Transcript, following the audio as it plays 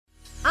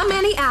I'm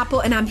Annie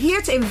Apple, and I'm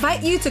here to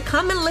invite you to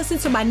come and listen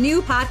to my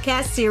new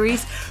podcast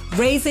series,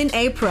 Raising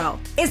a Pro.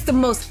 It's the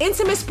most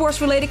intimate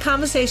sports-related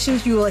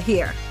conversations you will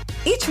hear.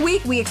 Each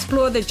week, we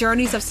explore the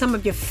journeys of some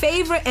of your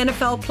favorite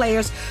NFL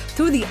players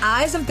through the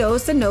eyes of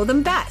those that know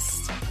them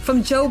best.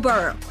 From Joe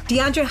Burrow,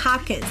 DeAndre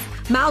Hopkins,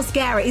 Myles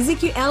Garrett,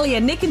 Ezekiel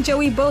Elliott, Nick and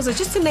Joey Bosa,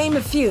 just to name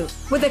a few.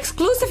 With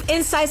exclusive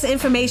insights and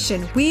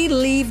information, we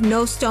leave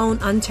no stone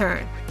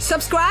unturned.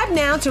 Subscribe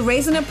now to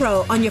Raising a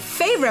Pro on your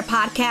favorite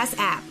podcast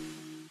app.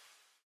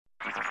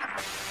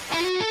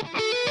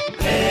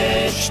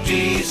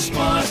 HD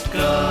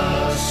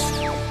Smartcast.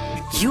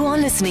 You are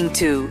listening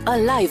to a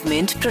Live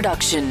Mint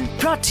production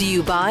brought to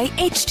you by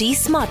HD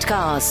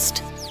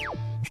Smartcast.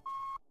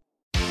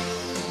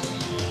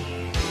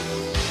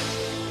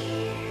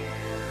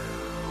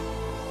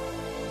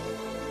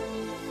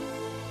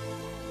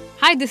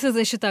 Hi, this is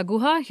Ishita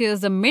Guha.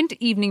 Here's the Mint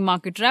Evening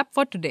Market Wrap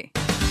for today.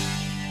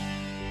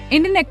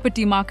 Indian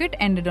equity market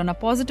ended on a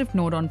positive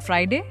note on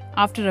Friday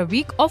after a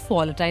week of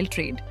volatile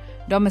trade.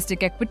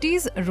 Domestic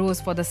equities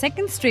rose for the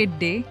second straight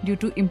day due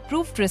to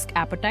improved risk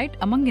appetite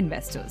among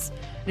investors.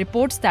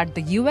 Reports that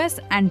the US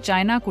and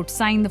China could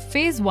sign the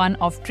Phase 1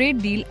 of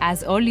trade deal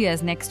as early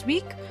as next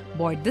week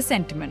buoyed the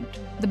sentiment.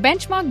 The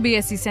benchmark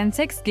BSE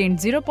Sensex gained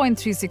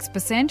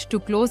 0.36% to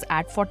close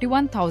at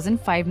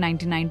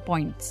 41,599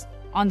 points.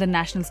 On the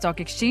National Stock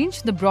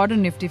Exchange, the broader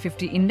Nifty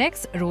 50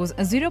 index rose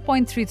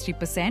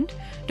 0.33%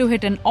 to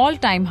hit an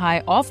all-time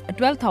high of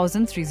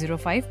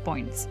 12,305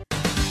 points.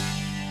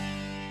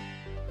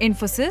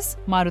 Infosys,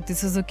 Maruti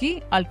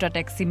Suzuki,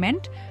 Ultratech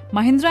Cement,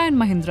 Mahindra &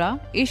 Mahindra,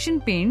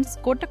 Asian Paints,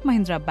 Kotak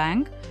Mahindra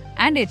Bank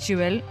and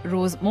HUL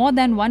rose more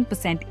than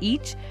 1%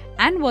 each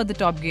and were the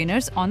top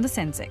gainers on the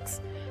Sensex.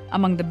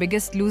 Among the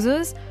biggest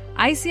losers,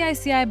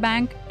 ICICI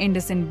Bank,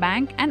 IndusInd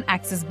Bank and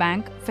Axis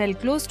Bank fell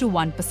close to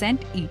 1%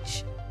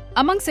 each.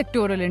 Among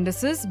sectoral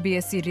indices,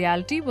 BSE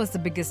Realty was the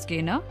biggest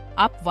gainer,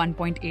 up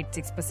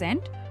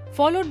 1.86%,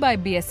 followed by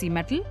BSE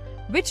Metal,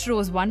 which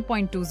rose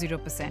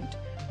 1.20%.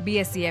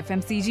 BSE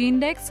FMCG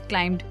index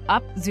climbed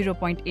up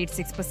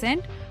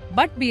 0.86%,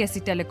 but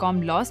BSE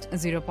Telecom lost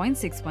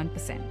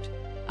 0.61%.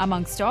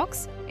 Among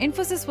stocks,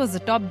 Infosys was the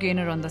top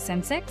gainer on the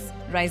Sensex,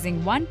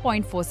 rising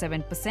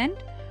 1.47%,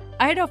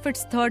 ahead of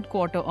its third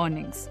quarter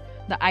earnings.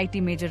 The IT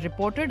major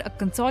reported a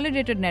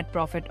consolidated net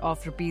profit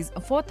of Rs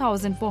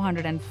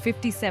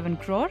 4,457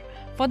 crore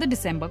for the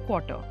December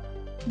quarter.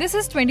 This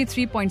is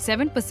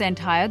 23.7%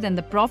 higher than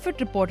the profit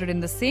reported in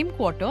the same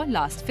quarter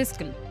last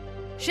fiscal.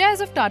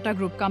 Shares of Tata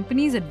Group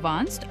companies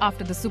advanced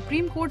after the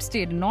Supreme Court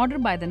stayed an order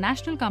by the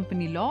National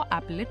Company Law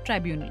Appellate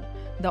Tribunal.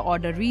 The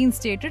order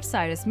reinstated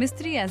Cyrus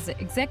Mistry as the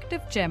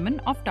executive chairman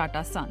of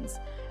Tata Sons,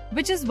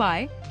 which is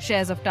why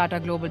shares of Tata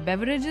Global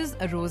Beverages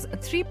rose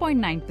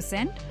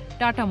 3.9%,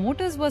 Tata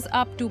Motors was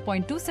up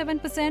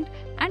 2.27%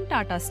 and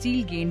Tata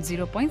Steel gained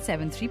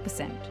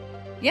 0.73%.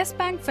 Yes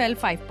Bank fell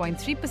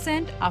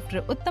 5.3%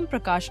 after Uttam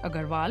Prakash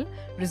Agarwal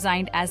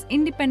resigned as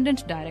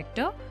independent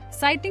director,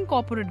 citing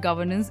corporate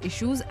governance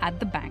issues at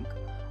the bank.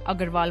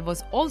 Agarwal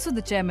was also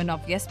the chairman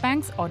of Yes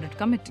Bank's audit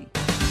committee.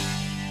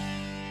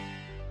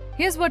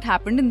 Here's what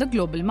happened in the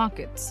global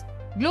markets.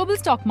 Global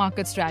stock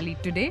markets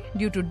rallied today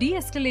due to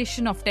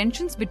de-escalation of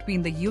tensions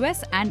between the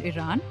US and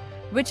Iran,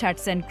 which had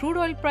sent crude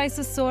oil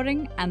prices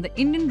soaring and the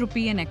Indian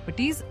rupee and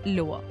equities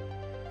lower.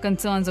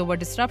 Concerns over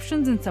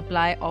disruptions in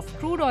supply of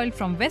crude oil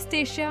from West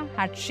Asia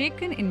had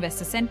shaken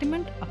investor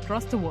sentiment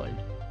across the world.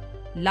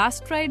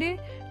 Last Friday,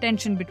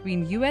 tension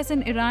between US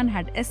and Iran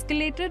had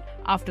escalated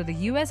after the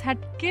US had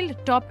killed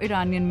top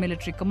Iranian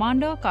military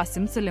commander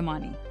Qasem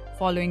Soleimani.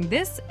 Following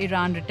this,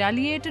 Iran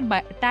retaliated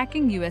by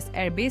attacking US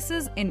air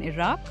bases in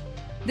Iraq.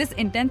 This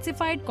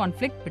intensified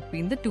conflict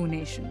between the two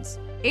nations.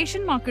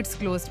 Asian markets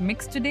closed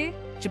mixed today.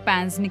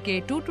 Japan's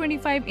Nikkei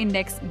 225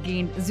 index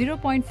gained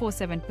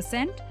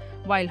 0.47%,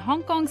 while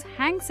Hong Kong's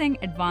Hang Seng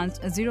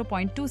advanced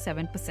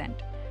 0.27%.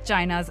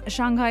 China's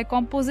Shanghai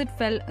Composite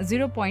fell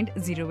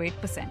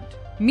 0.08%.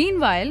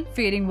 Meanwhile,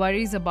 fearing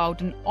worries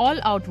about an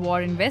all-out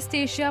war in West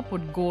Asia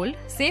put gold,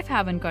 safe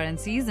haven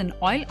currencies and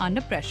oil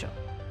under pressure.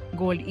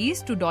 Gold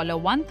eased to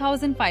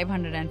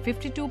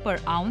 $1,552 per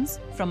ounce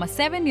from a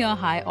 7-year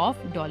high of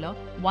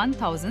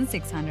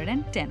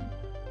 $1,610.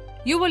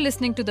 You were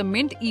listening to the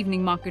Mint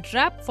Evening Market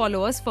Wrap.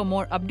 Follow us for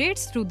more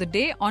updates through the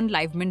day on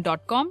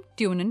livemint.com.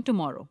 Tune in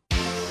tomorrow.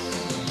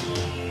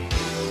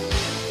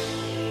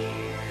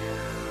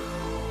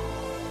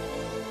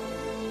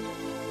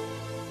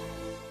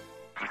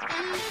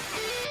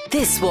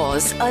 This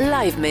was a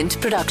Live Mint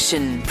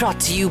production brought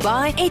to you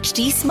by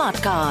HD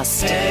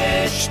Smartcast.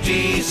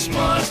 HD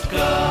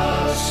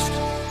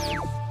Smartcast.